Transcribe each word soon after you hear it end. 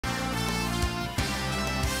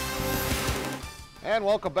And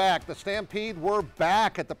welcome back. The Stampede were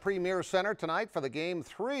back at the Premier Center tonight for the Game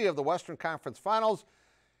 3 of the Western Conference Finals.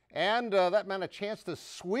 And that meant a chance to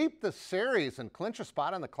sweep the series and clinch a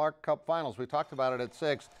spot in the Clark Cup Finals. We talked about it at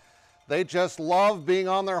 6. They just love being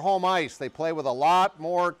on their home ice. They play with a lot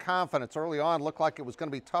more confidence. Early on, looked like it was going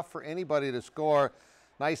to be tough for anybody to score.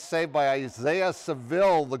 Nice save by Isaiah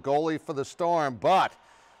Seville, the goalie for the Storm. But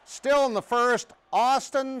still in the first,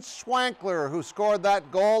 Austin Swankler, who scored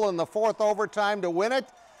that goal in the fourth overtime to win it.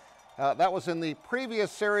 That was in the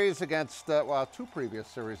previous series against, two previous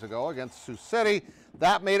series ago against Sioux City.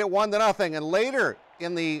 That made it 1-0. And later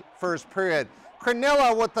in the first period,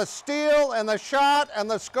 Cranilla with the steal and the shot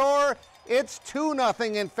and the score. It's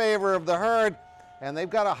 2-0 in favor of the Herd. And they've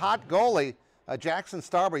got a hot goalie, Jackson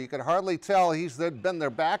Starber. You could hardly tell he's been their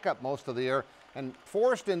backup most of the year and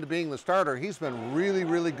forced into being the starter. He's been really,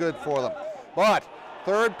 really good for them. But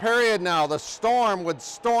third period now, the Storm would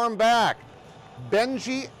storm back.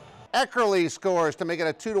 Benji Eckerly scores to make it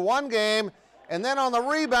a 2-1 game. And then on the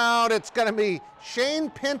rebound, it's going to be Shane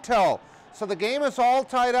Pinto. So the game is all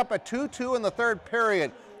tied up at 2-2 in the third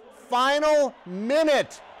period. Final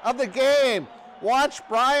minute of the game. Watch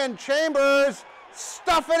Brian Chambers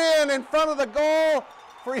stuff it in front of the goal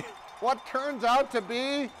for what turns out to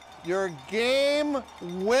be your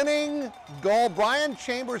game-winning goal. Brian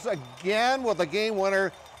Chambers again with a game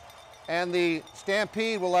winner. And the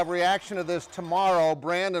Stampede will have reaction to this tomorrow.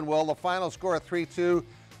 Brandon will. The final score 3-2.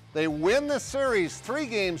 They win the series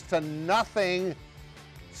 3-0.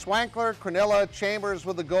 Swankler, Cranilla, Chambers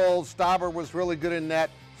with the goals. Stauber was really good in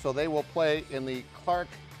net, so they will play in the Clark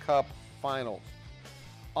Cup Finals.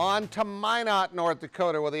 On to Minot, North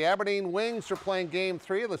Dakota, where the Aberdeen Wings are playing Game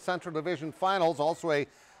 3 of the Central Division Finals, also a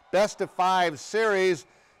best-of-5 series.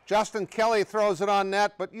 Justin Kelly throws it on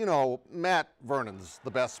net, but you know, Matt Vernon's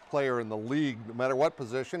the best player in the league, no matter what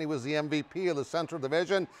position. He was the MVP of the Central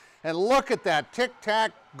Division. And look at that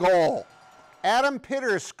tic-tac goal. Adam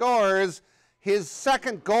Pitter scores his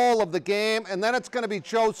second goal of the game, and then it's going to be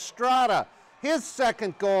Joe Strada, his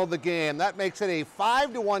second goal of the game. That makes it a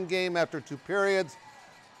 5-1 game after 2 periods.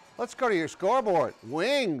 Let's go to your scoreboard.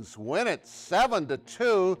 Wings win it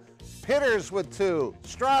 7-2. Pitters with 2.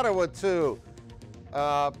 Strada with 2.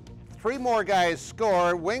 3 more guys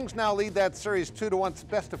score. Wings now lead that series 2-1. It's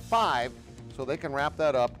best of 5, so they can wrap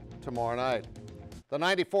that up tomorrow night. The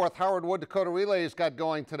 94th Howard Wood Dakota Relays got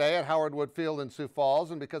going today at Howard Wood Field in Sioux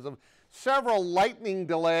Falls, and because of several lightning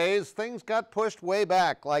delays, things got pushed way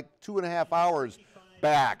back, like 2.5 hours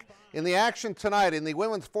back. In the action tonight, in the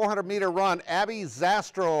women's 400-meter run, Abby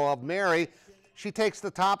Zastro of Mary, she takes the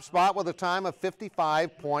top spot with a time of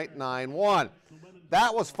 55.91.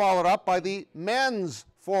 That was followed up by the men's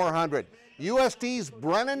 400. USD's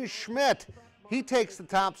Brennan Schmidt, he takes the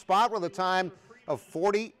top spot with a time of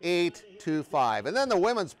 48.25. And then the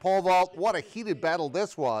women's pole vault, what a heated battle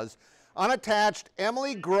this was. Unattached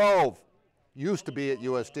Emily Grove, used to be at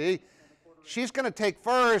USD. She's going to take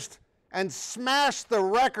first and smash the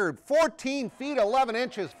record, 14 feet 11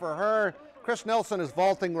 inches for her. Chris Nilsson is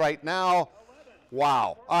vaulting right now.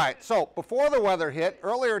 Wow. All right, so before the weather hit,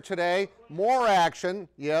 earlier today, more action.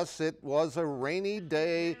 Yes, it was a rainy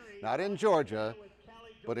day, not in Georgia,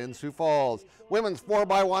 but in Sioux Falls. Women's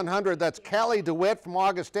 4x100, that's Callie DeWitt from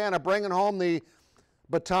Augustana bringing home the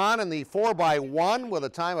baton in the 4x1 with a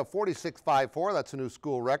time of 46.54. That's a new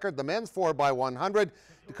school record. The men's 4x100,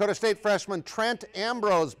 Dakota State freshman Trent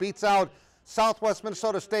Ambrose beats out Southwest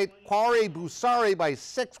Minnesota State Kwari Busari by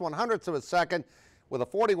 6/100ths of a second with a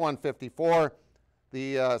 41.54.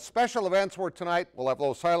 The special events were tonight. We'll have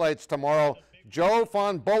those highlights tomorrow. Joe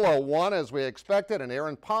Von Bolo won as we expected, and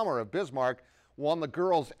Aaron Palmer of Bismarck won the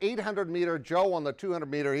girls' 800-meter. Joe won the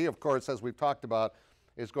 200-meter. He, of course, as we've talked about,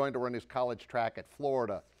 is going to run his college track at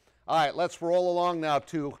Florida. All right, let's roll along now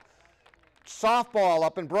to softball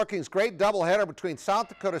up in Brookings. Great doubleheader between South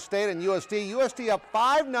Dakota State and USD. USD up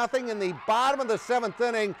 5-0 in the bottom of the 7th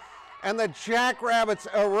inning, and the Jackrabbits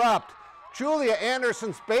erupt. Julia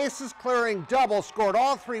Anderson's bases-clearing double scored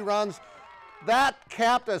all 3 runs. That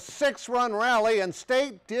capped a 6-run rally, and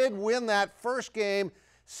State did win that first game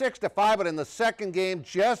 6-5, but in the second game,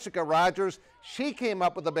 Jessica Rogers, she came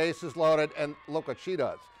up with the bases loaded, and look what she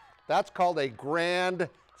does. That's called a grand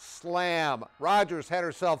slam. Rogers had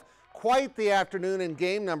herself quite the afternoon in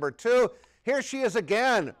game number 2. Here she is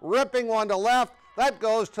again, ripping one to left. That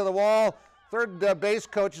goes to the wall. Third base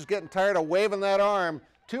coach is getting tired of waving that arm.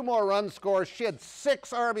 2 more runs scored. She had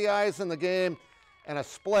 6 RBIs in the game and a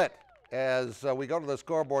split. As we go to the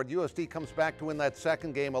scoreboard, USD comes back to win that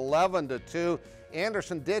second game 11-2.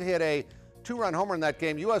 Anderson did hit a 2-run homer in that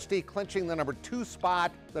game. USD clinching the number 2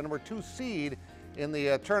 spot, the number 2 seed in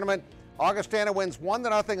the tournament. Augustana wins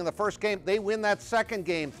 1-0 in the first game. They win that second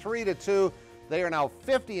game 3-2. They are now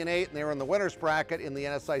 50-8, and they're in the winner's bracket in the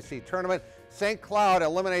NSIC tournament. St. Cloud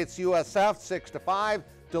eliminates USF 6-5.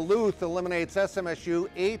 Duluth eliminates SMSU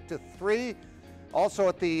 8-3. Also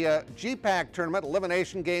at the GPAC tournament,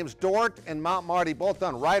 elimination games, Dort and Mount Marty both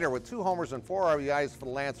done. Ryder with 2 homers and 4 RBIs for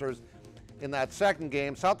the Lancers in that second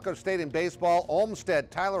game. South Dakota State in baseball,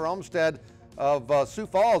 Tyler Olmstead of Sioux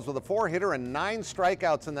Falls with a 4-hitter and 9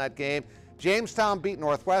 strikeouts in that game. Jamestown beat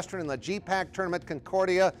Northwestern in the GPAC tournament.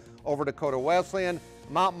 Concordia over Dakota Wesleyan.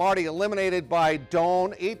 Mount Marty eliminated by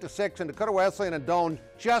Doane 8-6, and Dakota Wesleyan and Doane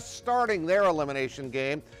just starting their elimination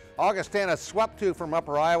game. Augustana swept 2 from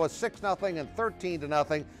Upper Iowa 6-0 and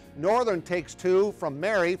 13-0. Northern takes 2 from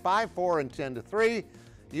Mary 5-4 and 10-3.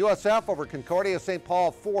 USF over Concordia St.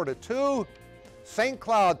 Paul 4-2. St.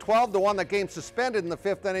 Cloud 12-1. That game suspended in the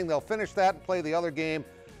 5th inning. They'll finish that and play the other game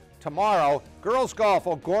tomorrow. Girls golf,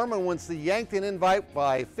 O'Gorman wins the Yankton Invite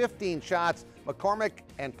by 15 shots. McCormick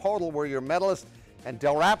and Podal were your medalists. And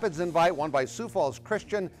Del Rapids Invite won by Sioux Falls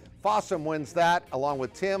Christian. Fossum wins that along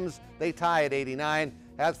with Timms. They tie at 89.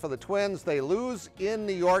 As for the Twins, they lose in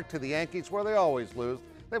New York to the Yankees, where they always lose.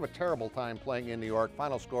 They have a terrible time playing in New York.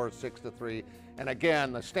 Final score is 6-3. And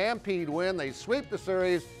again, the Stampede win. They sweep the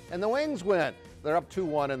series, and the Wings win. They're up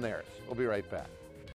 2-1 in theirs. We'll be right back.